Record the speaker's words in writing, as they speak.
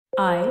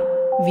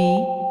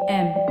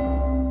IVM.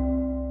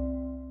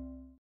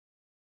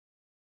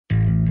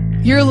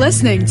 You're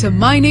listening to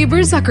My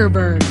Neighbor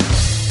Zuckerberg.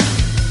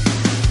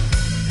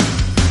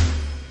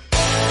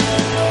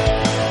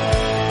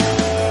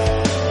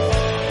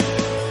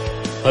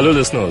 Hello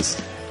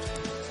listeners,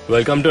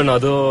 welcome to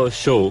another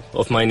show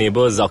of My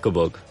Neighbor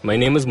Zuckerberg. My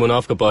name is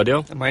Munaf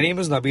Kapadia. My name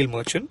is Nabil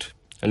Merchant.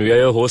 And we are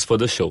your hosts for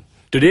the show.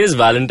 Today is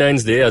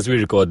Valentine's Day as we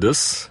record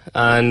this,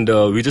 and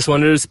we just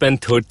wanted to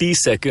spend 30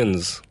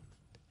 seconds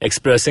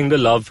expressing the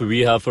love we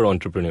have for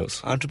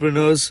entrepreneurs.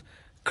 Entrepreneurs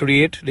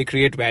they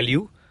create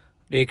value,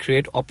 they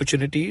create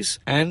opportunities,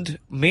 and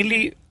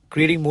mainly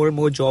creating more and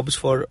more jobs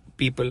for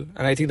people.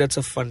 And I think that's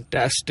a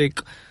fantastic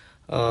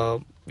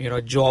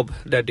job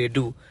that they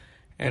do.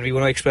 And we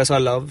want to express our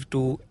love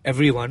to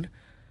everyone,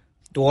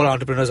 to all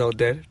entrepreneurs out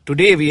there.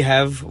 Today we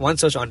have one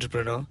such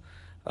entrepreneur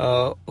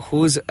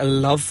whose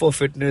love for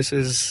fitness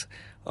is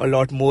a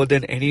lot more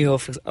than any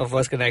of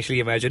us can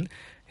actually imagine.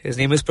 His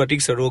name is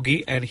Pratik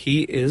Sarogi, and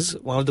he is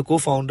one of the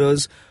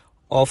co-founders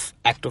of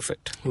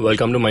ActoFit.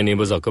 Welcome to My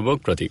Neighbor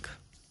Zuckerberg, Pratik.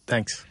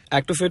 Thanks.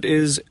 ActoFit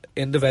is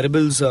in the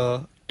wearables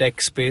tech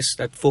space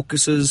that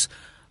focuses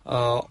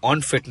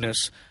on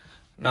fitness.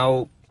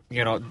 Now,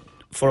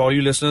 for all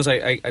you listeners,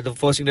 I the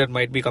first thing that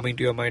might be coming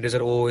to your mind is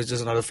that, is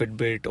this another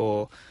Fitbit,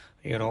 or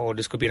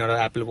this could be another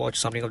Apple Watch,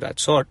 something of that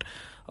sort.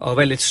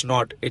 Well, it's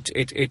not.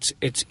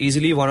 It's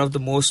easily one of the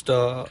most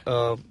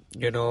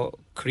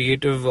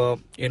creative,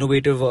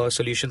 innovative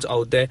solutions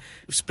out there,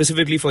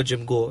 specifically for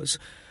gym goers.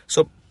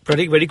 So,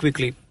 Pratik, very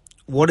quickly,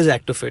 what is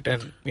ActoFit?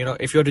 And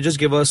if you were to just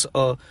give us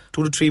a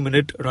 2 to 3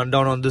 minute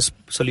rundown on this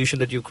solution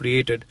that you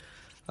created,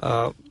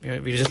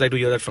 we'd just like to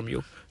hear that from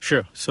you.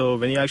 Sure. So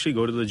when you actually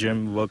go to the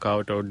gym, work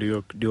out, or do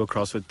a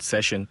CrossFit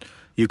session,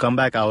 you come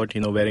back out,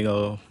 wearing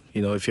a,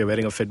 if you're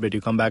wearing a Fitbit,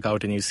 you come back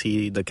out and you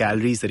see the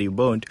calories that you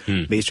burnt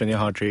based on your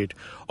heart rate,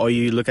 or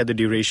you look at the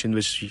duration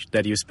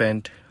that you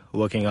spent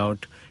working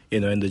out,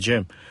 in the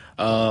gym.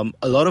 A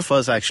lot of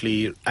us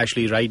actually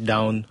write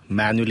down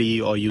manually,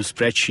 or use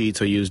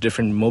spreadsheets, or use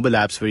different mobile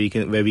apps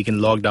where we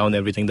can log down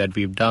everything that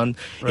we've done,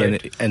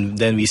 right. and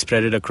then we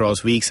spread it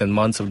across weeks and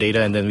months of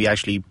data, and then we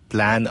actually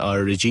plan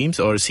our regimes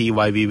or see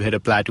why we've hit a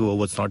plateau or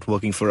what's not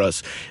working for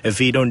us. If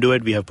we don't do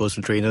it, we have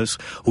personal trainers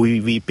who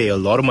we pay a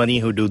lot of money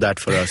who do that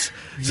for us.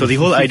 So the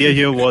whole idea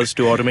here was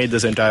to automate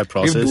this entire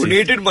process. You've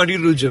donated money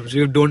to gyms.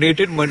 You've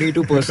donated money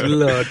to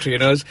personal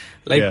trainers.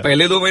 Like,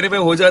 pehle 2 mahine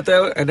mein ho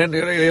jata hai, and then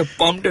you're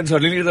pumped, and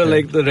suddenly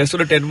the rest of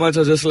the 10 months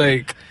are just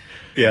like...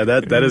 Yeah,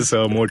 that is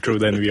more true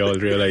than we all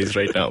realize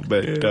right now.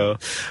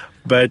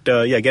 But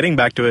getting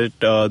back to it,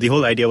 the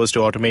whole idea was to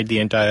automate the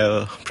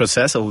entire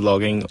process of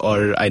logging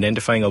or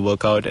identifying a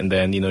workout, and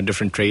then,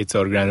 different traits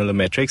or granular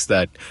metrics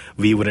that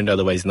we wouldn't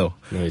otherwise know.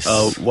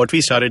 Nice. What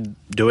we started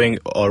doing,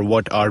 or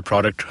what our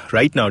product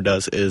right now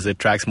does, is it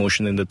tracks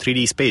motion in the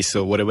 3D space.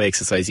 So whatever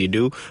exercise you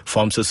do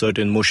forms a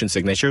certain motion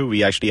signature.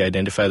 We actually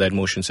identify that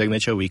motion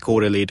signature. We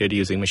correlate it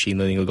using machine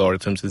learning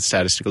algorithms and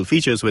statistical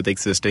features with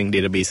existing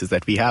databases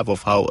that we have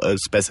of how a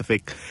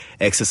specific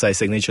exercise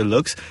signature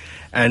looks.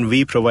 And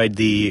we provide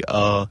the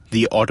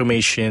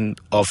automation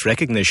of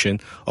recognition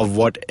of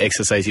what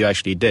exercise you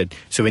actually did.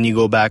 So when you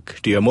go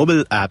back to your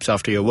mobile apps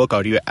after your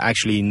workout, you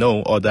actually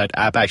know, or that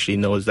app actually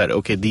knows that,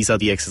 okay, these are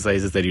the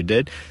exercises that you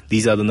did.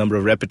 These are the number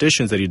of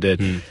repetitions that you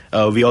did.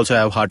 We also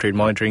have heart rate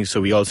monitoring,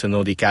 so we also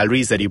know the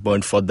calories that you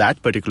burned for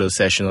that particular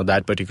session or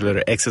that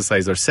particular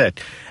exercise or set.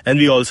 And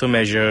we also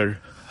measure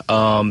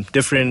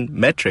different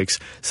metrics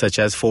such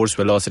as force,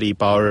 velocity,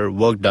 power,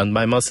 work done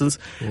by muscles,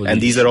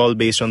 and these are all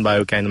based on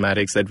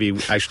biokinematics that we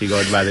actually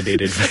got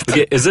validated with.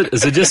 Okay, is it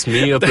just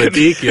me or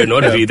Pratik? You're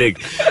not breathing.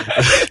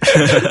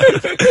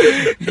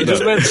 He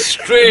just went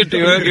straight.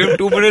 Give him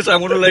 2 minutes.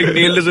 I'm going to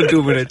nail this in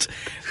 2 minutes.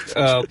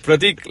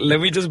 Pratik, let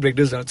me just break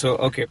this down. So,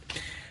 okay,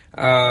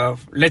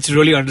 let's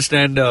really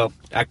understand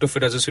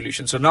ActoFit as a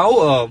solution. So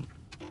now,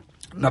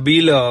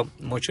 Nabil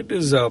Merchant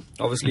is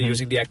obviously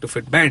using the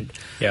ActoFit band,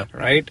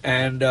 right?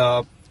 And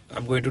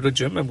I'm going to the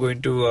gym. I'm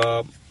going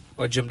to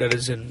a gym that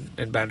is in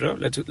Bandra.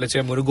 Let's say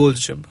I'm going to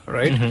Gold's Gym,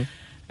 right?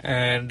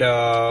 And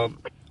I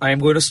am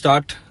going to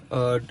start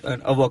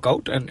a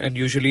workout. And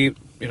usually,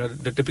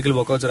 the typical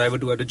workouts that I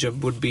would do at a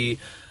gym would be,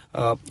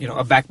 a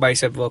back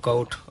bicep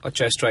workout, a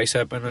chest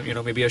tricep,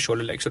 and maybe a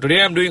shoulder leg. So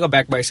today I'm doing a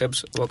back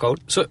biceps workout.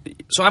 So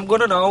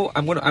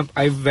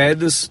I wear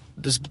this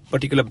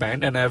particular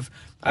band, and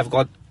I've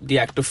got the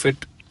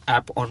ActoFit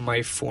app on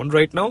my phone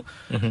right now,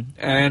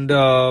 and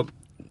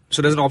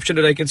so there's an option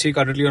that I can see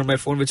currently on my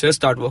phone which says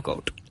start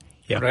workout,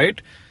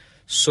 right?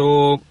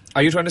 So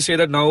are you trying to say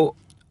that now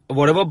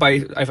whatever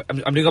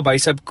I'm doing a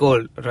bicep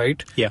curl,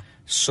 right? Yeah.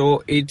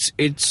 So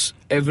it's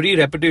every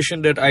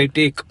repetition that I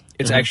take,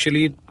 it's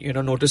actually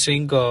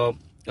noticing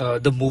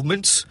the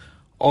movements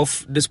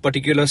of this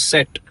particular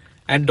set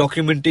and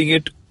documenting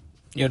it,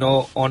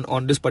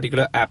 on this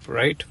particular app,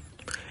 right?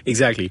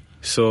 Exactly.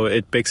 So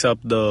it picks up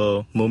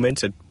the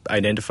movements, it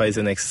identifies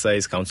an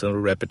exercise, counts the number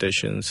of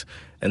repetitions,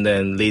 and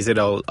then lays it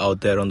all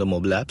out there on the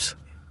mobile apps.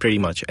 pretty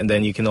much. And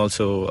then you can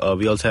also,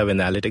 we also have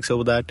analytics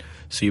over that.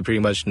 So you pretty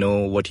much know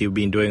what you've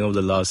been doing over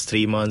the last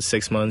 3 months,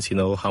 6 months,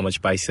 how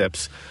much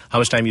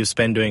time you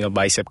spend doing a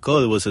bicep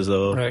curl versus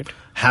a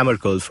hammer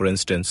curl, for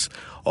instance,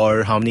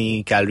 or how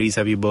many calories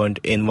have you burned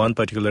in one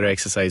particular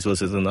exercise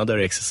versus another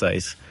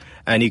exercise.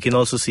 And you can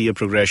also see a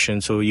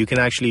progression. So you can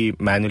actually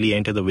manually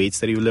enter the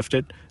weights that you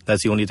lifted.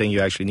 That's the only thing you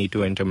actually need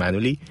to enter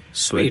manually.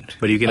 Sweet.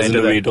 But you can As in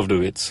enter the weight of the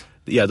weights.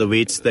 Yeah, the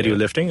weights that you're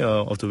lifting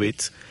of the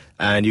weights.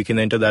 And you can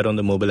enter that on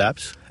the mobile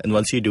apps. And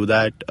once you do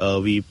that,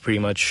 we pretty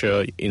much,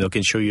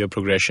 can show you a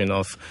progression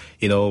of,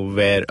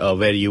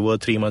 where you were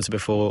 3 months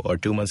before or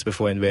 2 months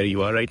before and where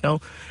you are right now.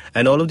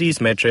 And all of these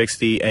metrics,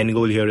 the end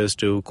goal here is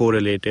to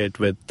correlate it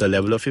with the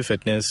level of your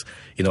fitness.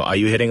 Are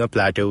you hitting a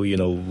plateau?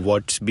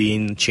 What's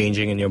been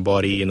changing in your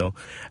body,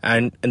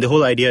 and the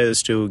whole idea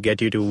is to get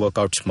you to work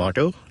out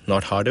smarter,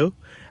 not harder,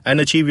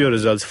 and achieve your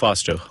results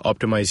faster,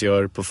 optimize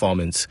your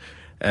performance.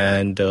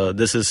 And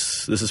this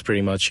is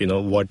pretty much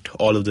what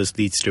all of this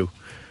leads to.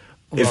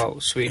 Wow,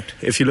 sweet.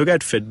 If you look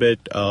at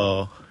Fitbit,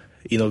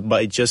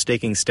 by just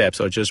taking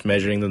steps or just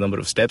measuring the number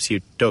of steps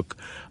you took,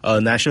 a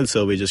national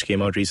survey just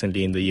came out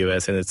recently in the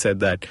US, and it said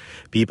that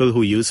people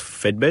who use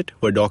Fitbit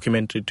were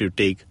documented to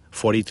take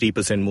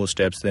 43% more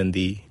steps than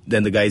the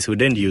guys who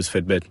didn't use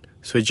Fitbit.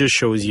 So it just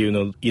shows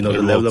the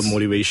level of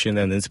motivation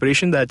and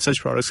inspiration that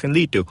such products can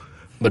lead to.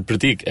 But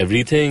Prateek,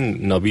 everything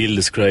Nabil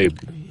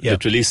described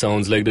literally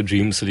sounds like the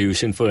dream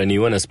solution for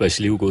anyone,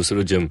 especially who goes to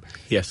the gym.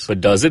 Yes.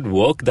 But does it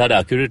work that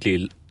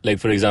accurately? Like,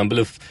 for example,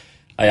 if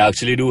I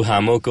actually do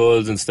hammer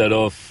curls instead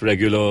of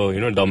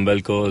regular, dumbbell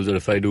curls, or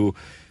if I do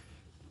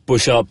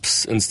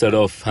push-ups instead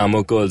of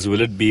hammer curls, will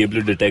it be able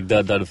to detect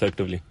that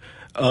effectively?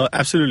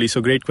 Absolutely.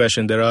 So great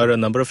question. There are a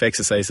number of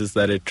exercises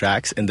that it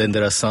tracks, and then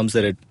there are some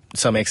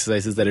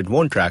exercises that it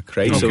won't track,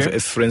 right? Okay. So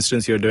if, for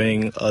instance, you're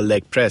doing a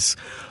leg press,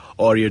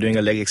 or you're doing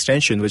a leg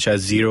extension which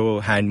has zero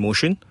hand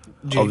motion,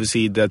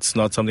 obviously that's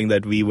not something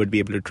that we would be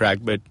able to track.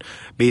 But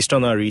based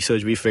on our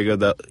research, we figure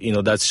that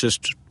that's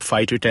just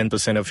 5 to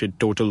 10% of your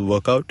total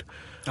workout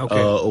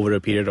over a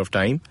period of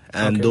time.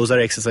 And those are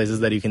exercises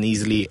that you can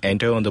easily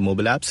enter on the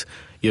mobile apps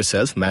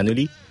yourself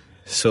manually.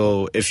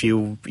 So if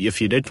you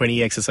did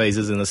 20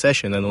 exercises in a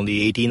session and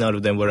only 18 out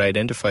of them were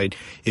identified,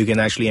 you can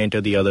actually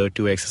enter the other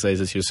 2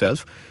 exercises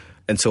yourself,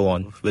 and so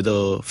on. With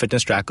a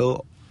fitness tracker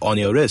on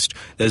your wrist,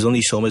 there's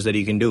only so much that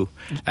you can do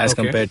as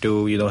compared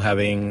to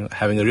having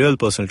a real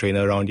personal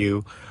trainer around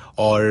you,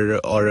 or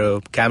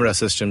camera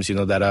systems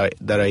that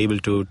are able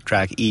to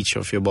track each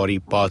of your body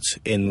parts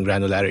in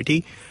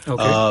granularity.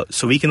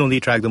 So we can only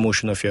track the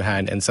motion of your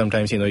hand, and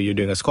sometimes you're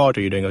doing a squat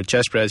or you're doing a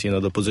chest press,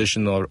 the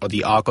position or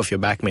the arc of your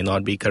back may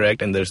not be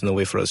correct, and there's no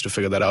way for us to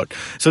figure that out.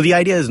 So the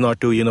idea is not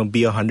to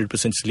be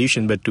 100%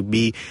 solution, but to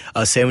be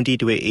a 70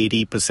 to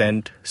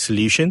 80%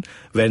 solution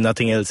where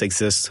nothing else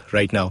exists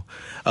right now.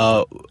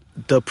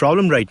 The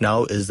problem right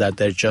now is that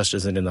there just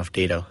isn't enough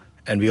data.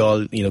 And we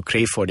all,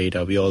 crave for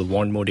data. We all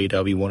want more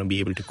data. We want to be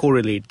able to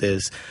correlate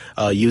this,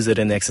 use it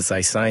in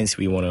exercise science.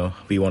 We want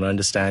to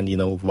understand,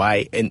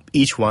 why. And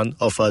each one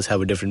of us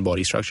have a different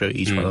body structure.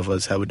 Each one of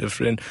us have a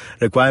different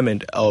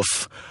requirement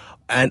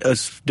and a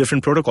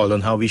different protocol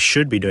on how we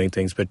should be doing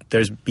things. But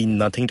there's been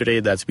nothing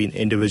today that's been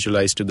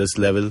individualized to this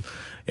level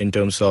in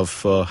terms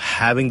of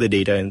having the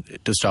data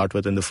to start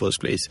with in the first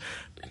place.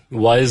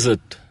 Why is it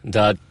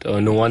that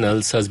no one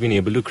else has been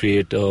able to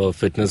create a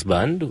fitness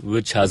band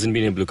which hasn't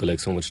been able to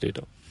collect so much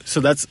data? So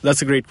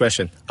that's a great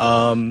question.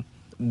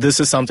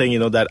 This is something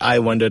that I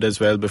wondered as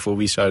well before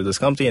we started this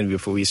company and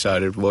before we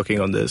started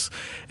working on this,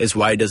 is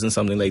why doesn't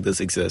something like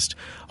this exist?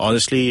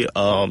 Honestly,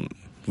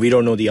 we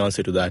don't know the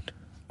answer to that.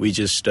 We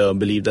just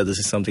believe that this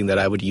is something that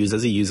I would use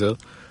as a user.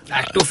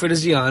 ActoFit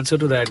is the answer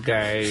to that,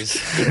 guys.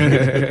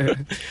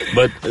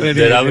 But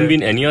there haven't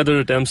been any other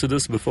attempts to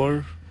this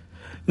before?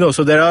 No,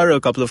 so there are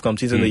a couple of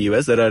companies in the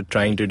US that are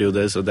trying to do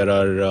this, or that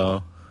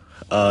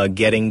are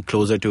getting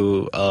closer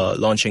to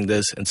launching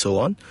this and so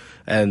on.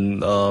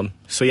 And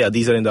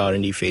these are in the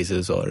R&D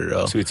phases. So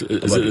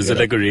is it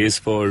like a race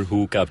for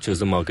who captures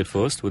the market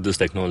first with this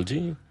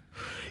technology?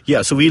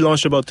 Yeah, so we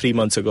launched about 3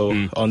 months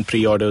ago on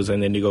pre-orders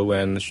and Indigo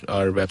and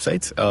our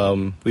websites.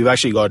 We've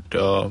actually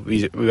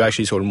we've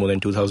actually sold more than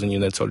 2,000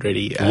 units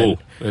already. And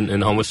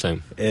in how much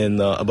time? In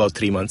about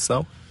 3 months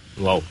now.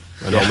 Wow.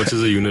 And how much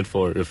is a unit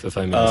for, if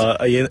I may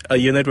ask? A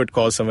unit would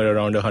cost somewhere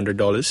around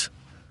 $100.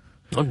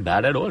 Not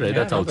bad at all, right? Yeah,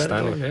 that's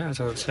outstanding. Yeah,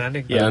 that's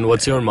outstanding. Yeah. And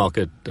what's your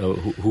market?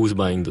 Who's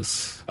buying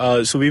this?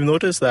 So we've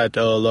noticed that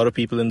a lot of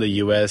people in the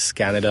US,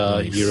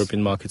 Canada,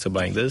 European markets are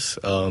buying this.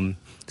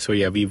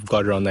 We've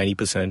got around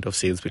 90% of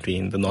sales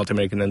between the North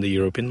American and the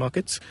European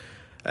markets.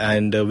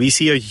 And we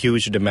see a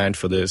huge demand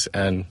for this.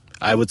 And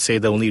I would say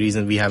the only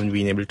reason we haven't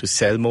been able to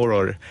sell more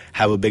or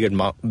have a bigger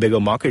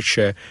market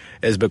share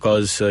is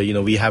because,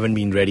 we haven't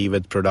been ready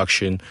with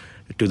production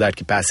to that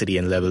capacity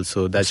and level.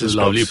 So that's just a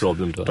lovely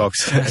problem to have.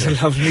 That's a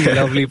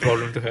lovely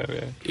problem to have,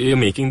 yeah. You're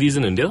making these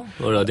in India,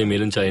 or are they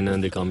made in China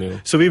and they come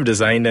here? So we've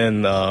designed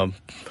and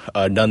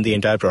done the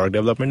entire product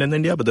development in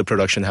India, but the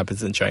production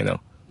happens in China.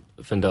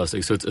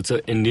 Fantastic. So it's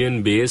an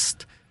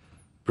Indian-based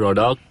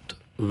product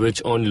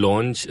which on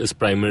launch is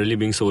primarily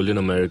being sold in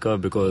America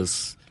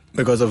because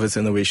of its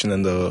innovation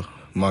and the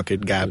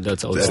market gap.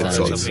 that's that outstanding. it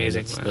solves. That's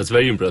amazing, man. That's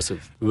very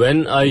impressive.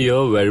 When I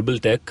hear wearable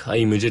tech, I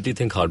immediately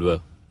think hardware.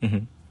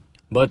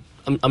 But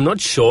I'm not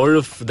sure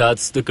if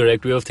that's the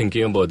correct way of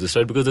thinking about this,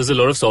 right? Because there's a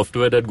lot of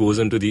software that goes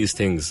into these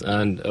things.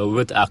 And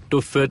with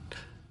ActoFit,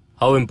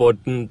 how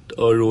important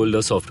a role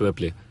does software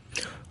play?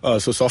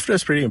 So software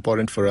is pretty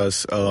important for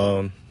us.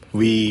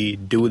 We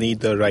do need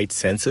the right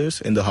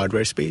sensors in the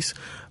hardware space,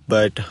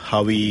 but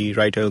how we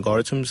write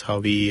algorithms, how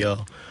we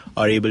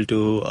are able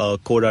to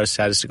code our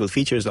statistical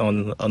features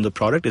on the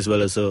product as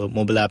well as the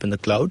mobile app in the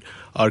cloud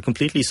are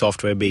completely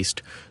software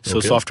based. So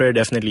Okay. software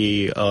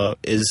definitely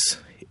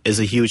is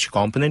a huge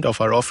component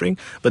of our offering.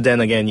 But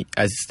then again,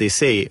 as they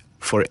say,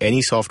 for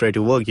any software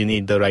to work, you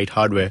need the right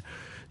hardware.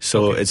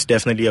 So it's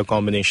definitely a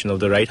combination of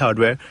the right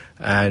hardware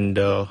and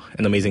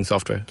an amazing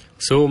software.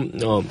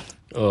 So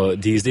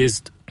these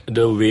days,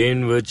 the way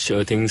in which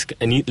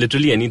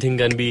literally anything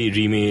can be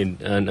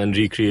remade and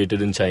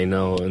recreated in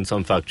China or in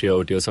some factory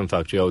out here, some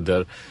factory out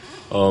there.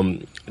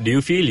 Do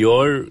you feel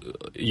your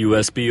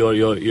USP or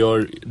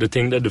your the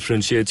thing that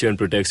differentiates you and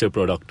protects your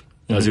product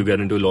as you get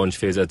into launch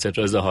phase,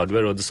 etc., is the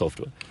hardware or the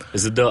software?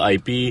 Is it the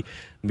IP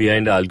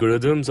behind the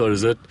algorithms, or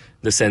is it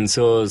the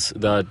sensors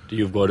that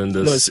you've got in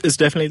this? No, it's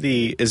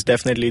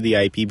definitely the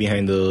IP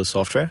behind the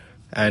software.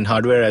 And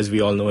hardware, as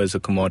we all know, is a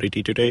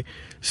commodity today.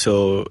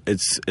 So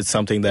it's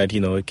something that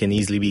it can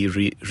easily be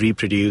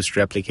reproduced,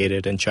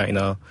 replicated in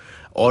China,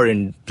 or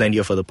in plenty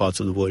of other parts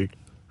of the world.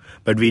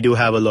 But we do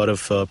have a lot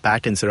of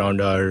patents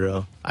around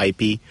our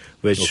IP,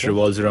 which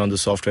revolves around the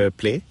software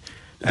play.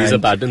 These are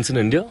patents in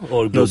India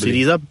or globally? No,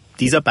 so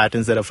these are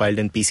patents that are filed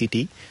in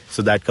PCT.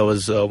 So that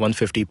covers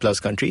 150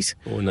 plus countries.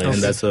 Oh, nice.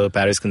 And that's the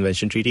Paris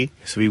Convention Treaty.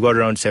 So we've got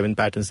around 7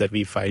 patents that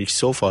we filed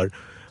so far.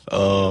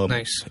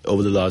 Nice.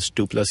 Over the last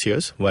 2+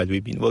 years while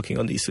we've been working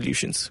on these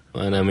solutions.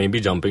 And I may be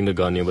jumping the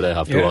gun here, but I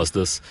have to ask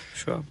this.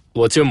 Sure.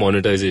 What's your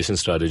monetization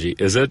strategy?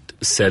 Is it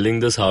selling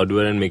this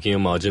hardware and making a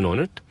margin on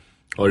it?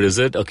 Or is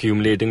it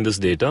accumulating this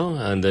data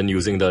and then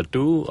using that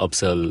to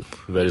upsell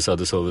various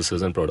other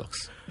services and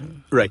products?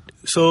 Right.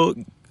 So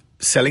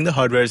selling the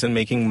hardwares and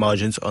making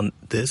margins on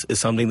this is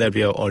something that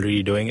we are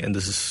already doing, and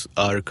this is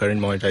our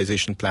current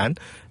monetization plan.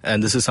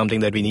 And this is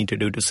something that we need to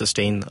do to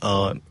sustain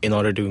in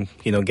order to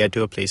get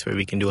to a place where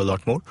we can do a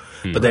lot more.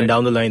 But then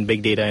down the line,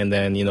 big data, and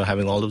then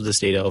having all of this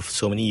data of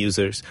so many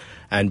users,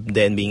 and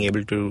then being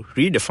able to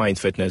redefine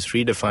fitness,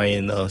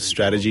 redefine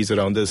strategies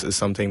around this is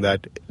something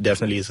that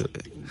definitely is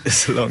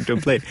a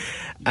long-term play.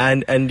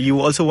 And you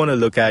also want to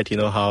look at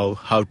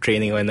how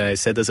training, and I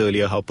said this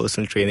earlier, how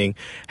personal training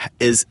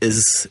is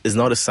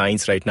not a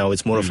science right now.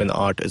 It's more of an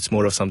art. It's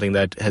more of something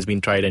that has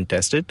been tried and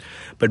tested.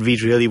 But we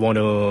really want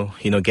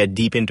to get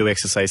deep into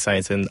exercise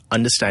science and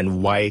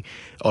understand why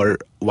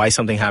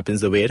something happens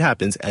the way it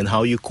happens, and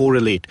how you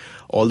correlate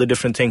all the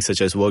different things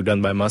such as work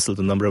done by muscle,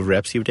 the number of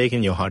reps you've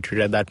taken, your heart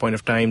rate at that point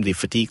of time, the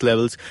fatigue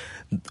levels,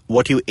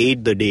 what you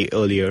ate the day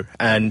earlier,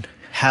 and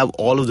have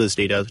all of this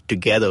data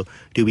together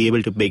to be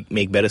able to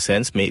make better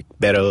sense, make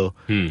better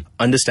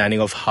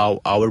understanding of how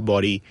our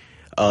body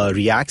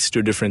reacts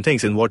to different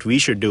things and what we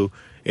should do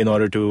in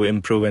order to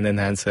improve and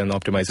enhance and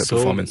optimize our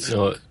performance.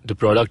 The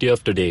product you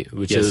have today,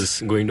 which Yes.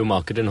 is going to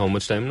market in how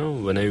much time now?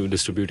 When are you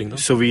distributing them?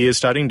 So we are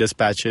starting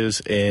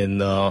dispatches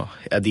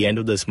at the end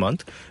of this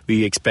month.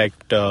 We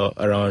expect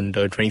around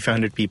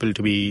 2,500 people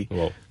to be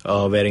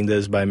wearing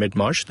this by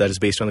mid-March. That is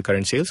based on the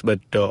current sales. But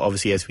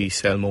obviously, as we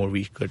sell more,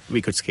 we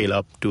could scale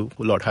up to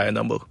a lot higher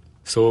number.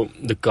 So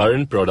the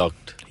current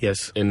product,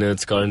 Yes, in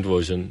its current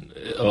version,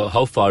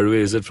 how far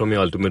away is it from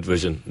your ultimate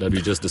vision that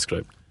we just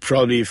described?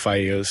 probably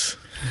 5 years.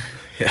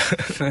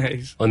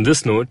 Nice. On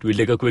this note, we'll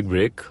take a quick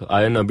break.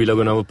 I and Nabil are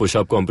going to have a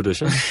push-up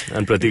competition,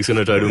 and Prateek's going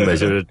to try to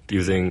measure it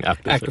using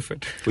ActoFit.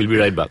 ActoFit. We'll be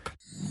right back.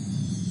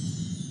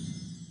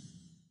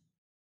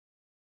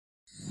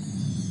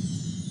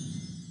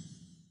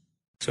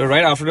 So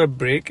right after the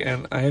break,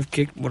 and I have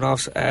kicked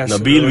Munaf's ass.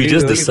 Nabil, we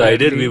just really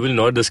decided badly. we will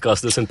not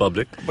discuss this in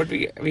public. But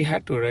we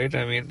had to, right?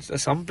 I mean,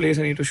 some place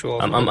I need to show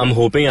off. I'm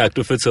hoping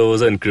ActoFit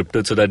servers are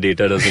encrypted so that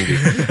data doesn't leak.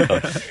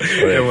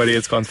 Don't worry,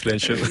 it's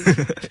confidential.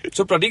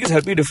 So Prateek has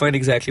helped me define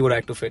exactly what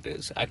ActoFit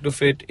is.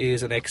 ActoFit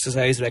is an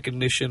exercise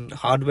recognition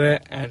hardware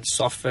and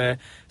software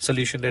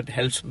solution that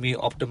helps me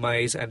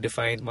optimize and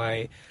define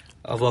my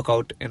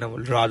workout in a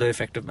rather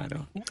effective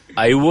manner.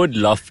 I would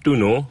love to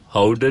know,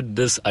 how did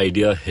this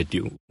idea hit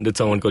you? Did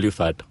someone call you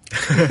fat?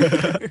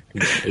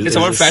 Did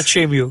someone fat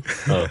shame you?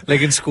 Oh.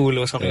 Like in school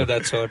or something of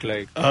that sort?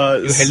 Like you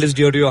held this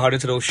dear to your heart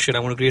and said, oh shit, I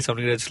want to create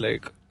something that's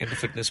like in the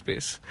fitness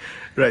space.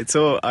 Right.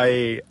 So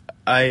I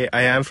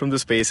am from the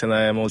space, and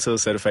I am also a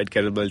certified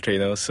kettlebell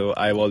trainer. So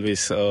I've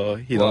always,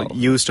 Wow.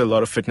 used a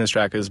lot of fitness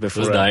trackers He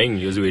before. was dying.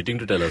 He was waiting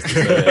to tell us this.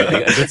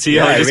 I could see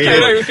how Yeah, he just I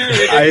came mean,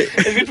 out.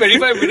 It's been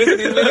 25 minutes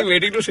and he's been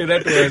waiting to say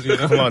that to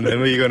us, Come on, when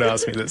were you going to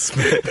ask me this?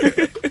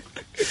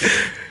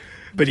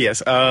 But yes,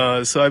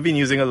 so I've been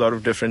using a lot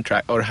of different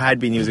had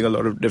been using a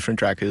lot of different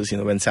trackers,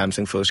 when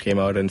Samsung first came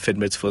out and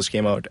Fitbits first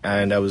came out,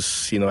 and I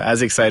was,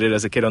 as excited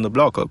as a kid on the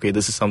block. Okay,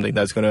 this is something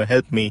that's going to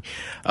help me.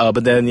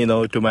 But then,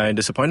 to my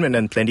disappointment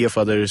and plenty of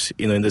others,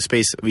 in the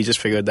space, we just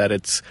figured that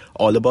it's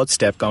all about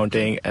step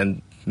counting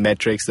and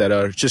metrics that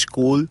are just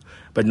cool,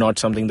 but not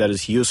something that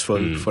is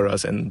useful for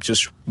us, and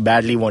just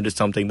badly wanted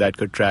something that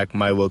could track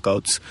my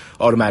workouts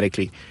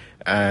automatically.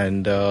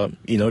 And,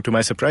 to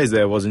my surprise,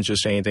 there wasn't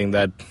just anything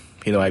that,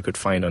 I could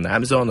find on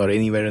Amazon or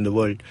anywhere in the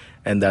world.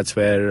 And that's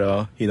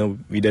where,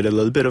 we did a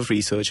little bit of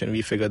research and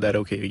we figured that,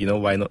 okay,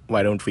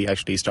 why don't we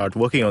actually start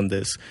working on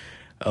this?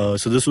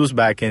 So this was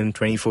back in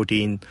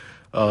 2014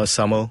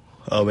 summer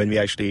when we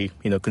actually,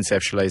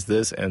 conceptualized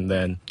this. And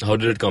then... How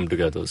did it come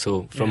together?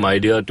 So from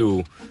idea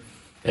to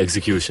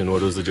execution,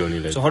 what was the journey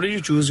like? So how did you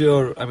choose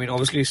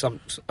obviously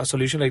a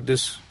solution like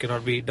this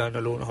cannot be done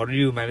alone. How did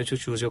you manage to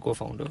choose your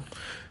co-founder?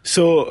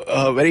 So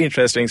very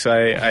interesting. So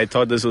I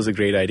thought this was a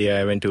great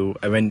idea. I went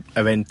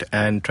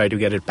and tried to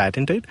get it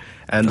patented,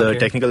 and the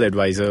technical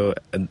advisor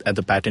at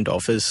the patent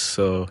office,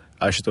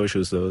 Ashutosh,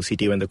 who's the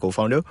CTO and the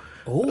co-founder.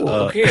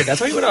 Oh, okay,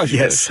 that's how you got Ashutosh.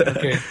 Yes.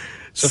 Okay.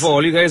 So for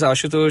all you guys,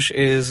 Ashutosh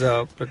is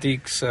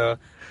Prateek's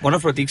one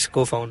of Prateek's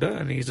co-founder,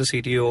 and he's the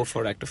CTO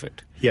for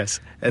ActoFit. Yes,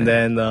 and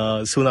then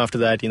soon after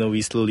that,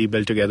 we slowly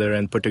built together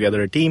and put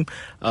together a team,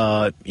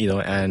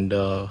 and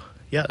so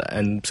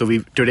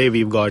today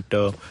we've got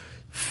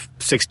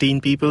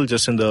 16 people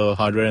just in the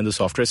hardware and the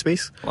software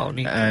space. Wow,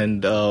 neat.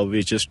 And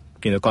we're just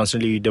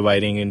constantly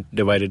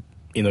divided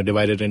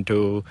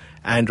into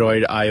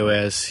Android,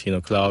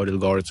 iOS, cloud,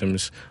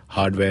 algorithms,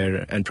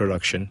 hardware, and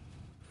production.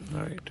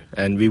 Right.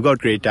 And we've got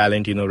great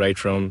talent, right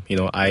from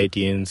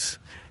IITians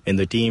in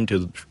the team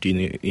to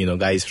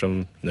guys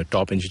from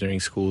top engineering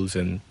schools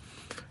and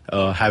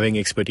having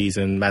expertise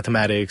in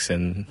mathematics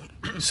and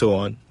so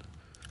on,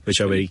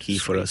 which are very key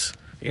for us.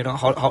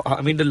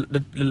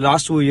 The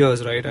last 2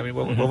 years, right?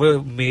 What were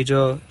the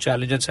major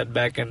challenge and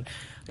setback, and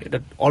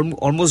that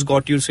almost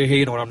got you to say,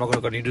 hey, I'm not going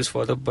to continue this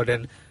further, but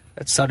then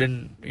that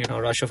sudden,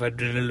 rush of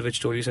adrenaline which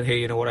told you, said,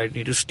 hey, I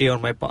need to stay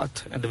on my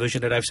path and the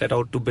vision that I've set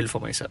out to build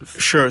for myself.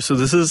 Sure. So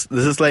this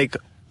is like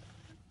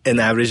an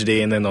average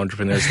day in an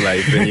entrepreneur's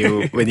life when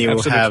you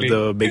have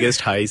the biggest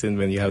highs and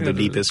when you have the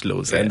deepest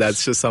lows. Yes. And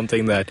that's just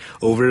something that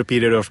over a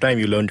period of time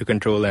you learn to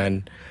control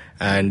and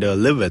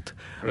live with.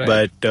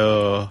 Right.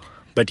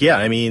 But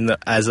yeah,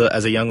 as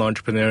a young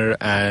entrepreneur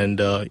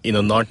and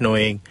not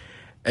knowing,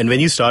 and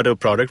when you start a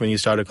product, when you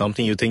start a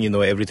company, you think you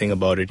know everything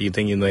about it. You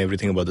think you know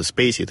everything about the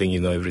space. You think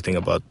you know everything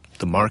about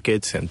the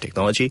markets and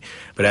technology.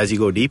 But as you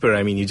go deeper,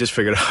 you just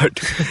figure out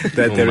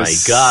that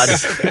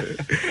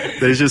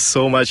there's just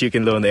so much you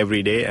can learn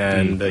every day,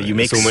 and you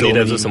make so many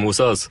types of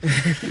samosas.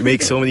 You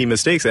make so many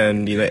mistakes,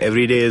 and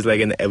every day is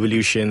like an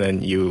evolution,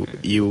 and you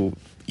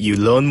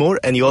learn more,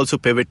 and you also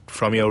pivot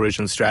from your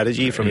original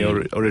strategy, from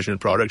your original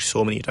product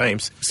so many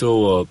times.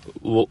 So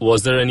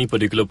was there any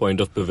particular point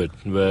of pivot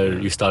where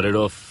you started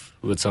off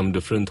with some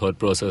different thought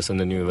process and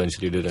then you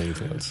eventually did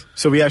anything else?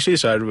 So we actually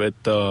started with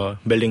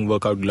building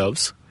workout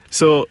gloves.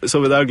 So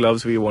with our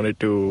gloves, we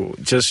wanted to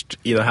just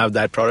have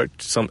that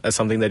product as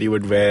something that you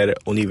would wear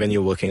only when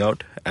you're working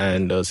out.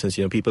 And since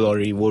people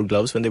already wore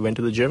gloves when they went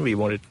to the gym,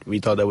 we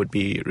thought that would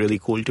be really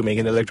cool to make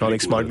an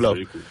electronic smart glove.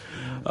 Cool.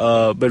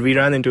 But we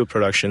ran into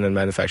production and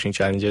manufacturing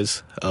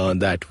challenges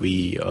that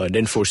we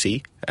didn't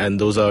foresee, and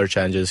those are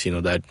challenges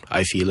that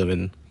I feel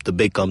even the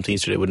big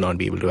companies today would not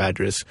be able to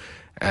address.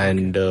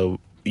 And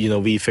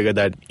we figured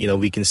that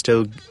we can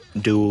still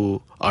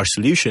do our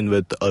solution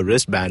with a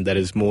wristband that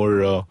is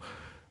more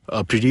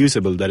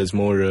producible, that is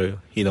more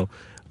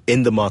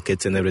in the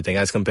markets and everything,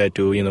 as compared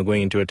to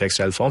going into a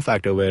textile form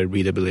factor where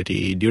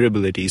breathability,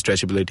 durability,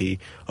 stretchability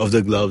of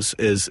the gloves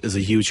is a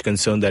huge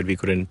concern that we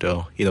couldn't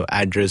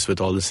address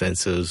with all the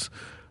sensors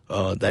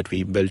that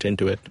we built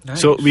into it.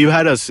 Nice. So we've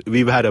had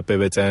a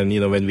pivot, and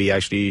when we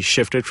actually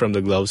shifted from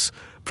the gloves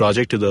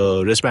project to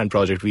the wristband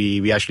project,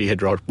 we actually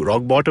hit rock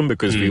bottom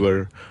because we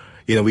were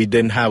we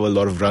didn't have a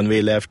lot of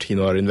runway left.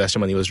 Our investor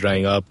money was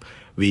drying up.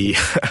 We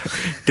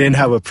didn't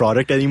have a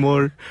product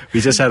anymore.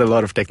 We just had a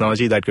lot of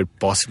technology that could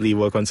possibly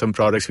work on some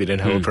products. We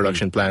didn't have a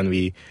production plan.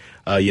 We,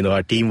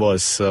 our team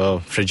was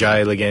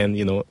fragile again,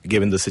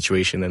 given the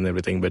situation and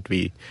everything. But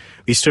we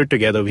stood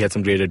together. We had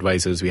some great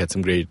advisors. We had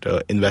some great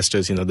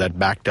investors, that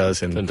backed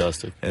us. And,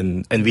 fantastic.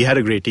 And we had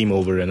a great team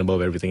over and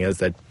above everything else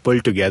that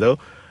pulled together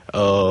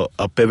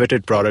a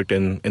pivoted product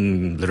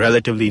in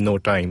relatively no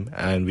time.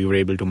 And we were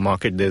able to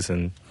market this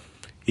and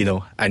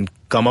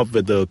come up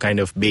with the kind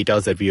of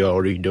betas that we are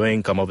already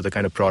doing, come up with the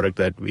kind of product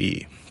that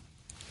we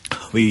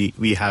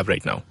have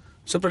right now.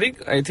 So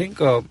Prateek, I think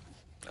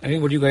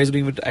what you guys are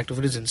doing with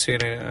ActoFit is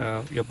insane.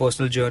 Your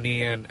personal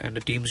journey and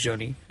the team's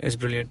journey is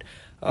brilliant.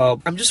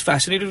 I'm just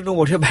fascinated to know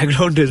what your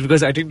background is,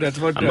 because I think that's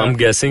what... I'm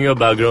guessing your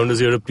background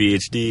is you're a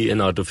PhD in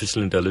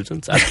artificial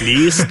intelligence. At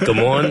least, come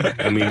on.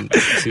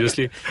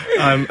 Seriously.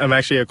 I'm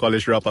actually a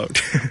college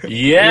dropout.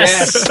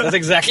 Yes! That's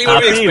exactly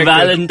what we Happy expected.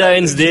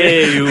 Valentine's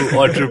Day, you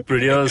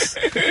entrepreneurs.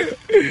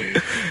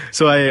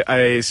 So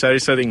I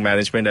started studying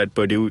management at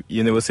Purdue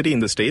University in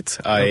the States.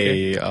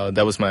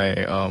 That was my,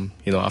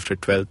 after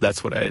 12th,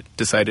 that's what I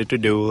decided to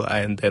do.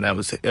 And then I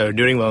was,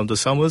 during one of the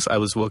summers, I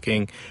was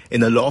working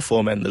in a law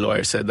firm, and the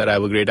lawyer said that I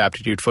have a great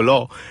aptitude for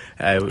law.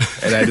 And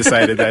I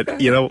decided that,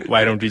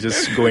 why don't we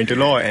just go into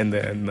law? And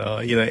then,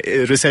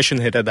 a recession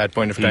hit at that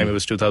point of time. It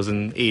was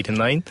 2008 and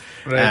 9.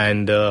 Right.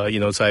 And,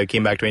 so I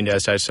came back to India, I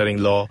started studying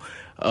law.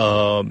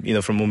 From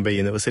Mumbai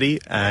University,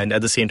 and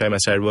at the same time I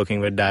started working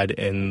with Dad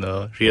in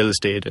real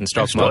estate and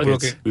stock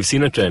markets. Okay. We've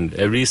seen a trend.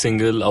 Every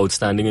single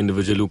outstanding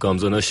individual who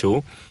comes on a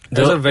show,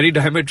 There's a very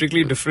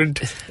diametrically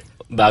different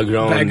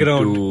background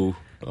to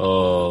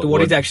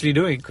what he's actually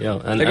doing. Yeah,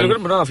 look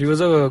at Munaf. He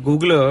was a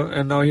Googler,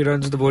 and now he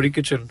runs the Bodhi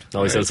Kitchen.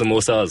 Now he sells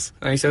samosas.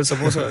 And he sells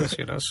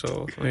samosas,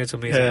 so it's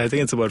amazing. Yeah, I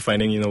think it's about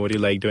finding, what you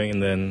like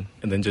doing, and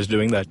then just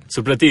doing that.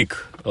 So Pratik,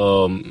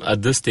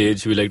 at this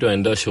stage, we like to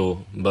end our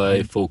show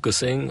by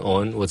focusing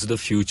on what's the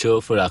future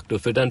for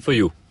ActoFit and for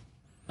you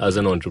as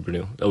an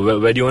entrepreneur.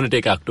 Where do you want to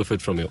take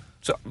ActoFit from here?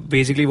 So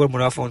basically what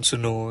Munaf wants to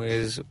know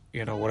is,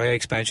 what are your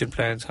expansion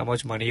plans? How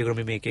much money you're going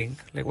to be making?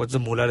 Like, what's the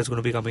moolah that's going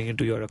to be coming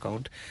into your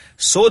account?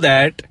 So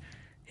that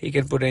he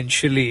can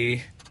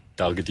potentially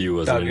target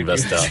you as an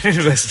investor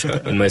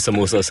in my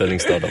samosa selling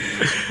startup.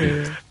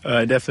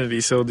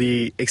 Definitely. So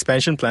the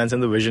expansion plans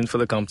and the vision for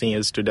the company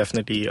is to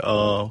definitely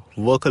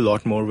work a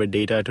lot more with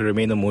data to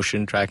remain a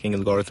motion tracking,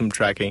 algorithm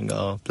tracking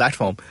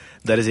platform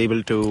that is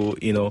able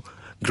to,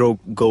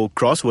 go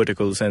cross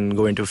verticals and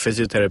go into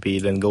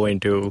physiotherapy, then go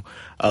into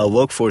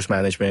workforce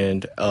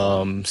management,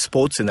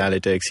 sports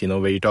analytics,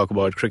 where you talk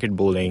about cricket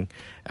bowling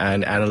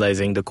and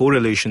analyzing the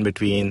correlation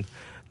between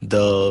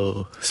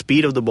the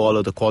speed of the ball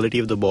or the quality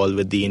of the ball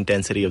with the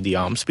intensity of the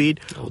arm speed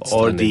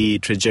or the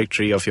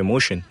trajectory of your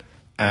motion.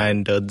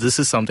 And this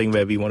is something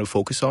where we want to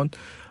focus on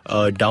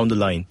down the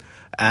line.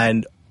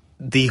 And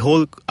the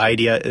whole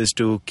idea is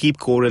to keep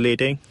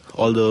correlating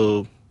all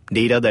the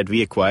data that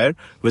we acquire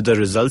with the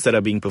results that are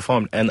being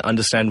performed and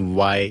understand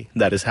why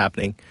that is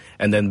happening,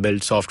 and then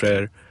build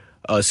software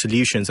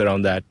solutions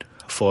around that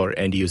for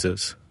end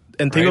users.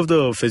 And think of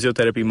the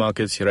physiotherapy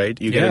markets,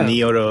 right? You get a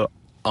knee or a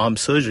arm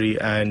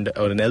surgery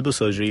or an elbow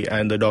surgery,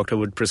 and the doctor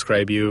would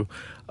prescribe you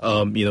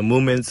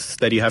movements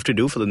that you have to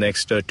do for the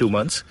next 2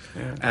 months,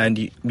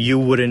 and you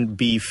wouldn't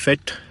be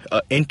fit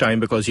in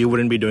time because you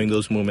wouldn't be doing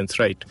those movements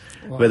right.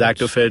 Wow. With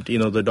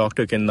ActoFit, the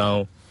doctor can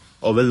now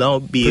or will now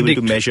be able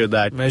to measure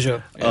that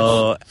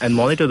and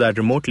monitor that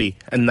remotely.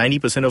 And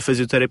 90% of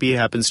physiotherapy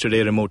happens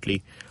today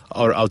remotely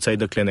or outside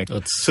the clinic.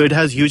 So it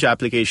has huge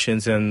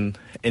applications and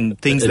in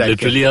things that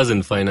literally has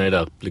infinite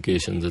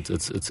applications.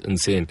 It's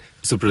insane.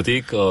 So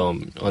Pratik,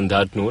 on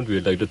that note,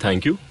 we'd like to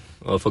thank you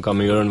for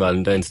coming here on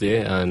Valentine's Day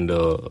and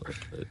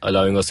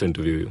allowing us to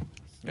interview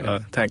you.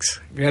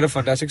 Thanks. We had a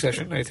fantastic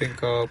session. I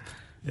think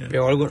we're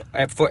all good.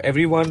 For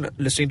everyone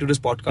listening to this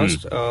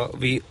podcast,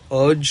 we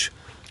urge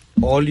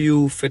all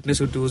you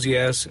fitness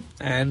enthusiasts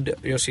and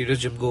your serious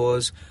gym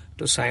goers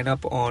to sign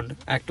up on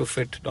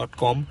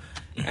actofit.com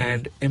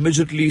and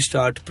immediately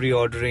start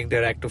pre-ordering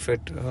their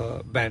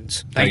ActoFit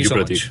bands. Thank you so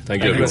Pratik. much.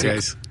 Thank you,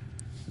 guys.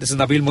 This is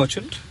Nabil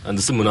Merchant. And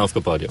this is Munaf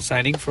Kapadia.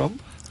 Signing from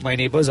My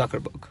Neighbor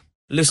Zuckerberg.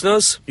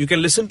 Listeners, you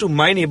can listen to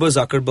My Neighbor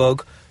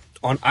Zuckerberg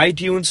on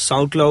iTunes,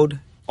 SoundCloud,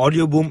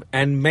 Audioboom,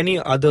 and many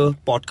other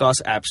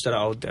podcast apps that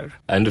are out there.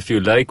 And if you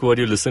like what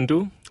you listen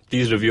to,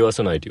 please review us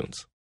on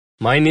iTunes.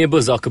 My Neighbor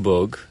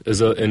Zuckerberg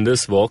is a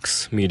Indus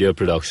Vox media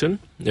production.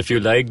 If you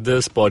like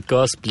this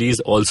podcast,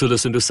 please also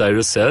listen to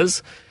Cyrus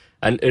Says,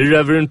 an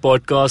irreverent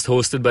podcast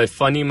hosted by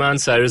funny man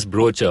Cyrus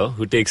Brocha,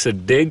 who takes a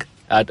dig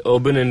at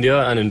urban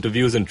India and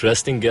interviews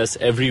interesting guests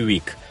every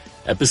week.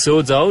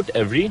 Episodes out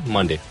every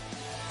Monday.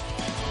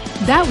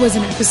 That was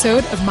an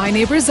episode of My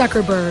Neighbor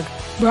Zuckerberg,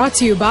 brought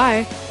to you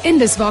by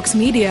Indus Vox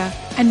Media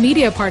and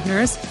media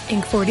partners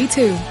Inc.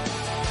 42.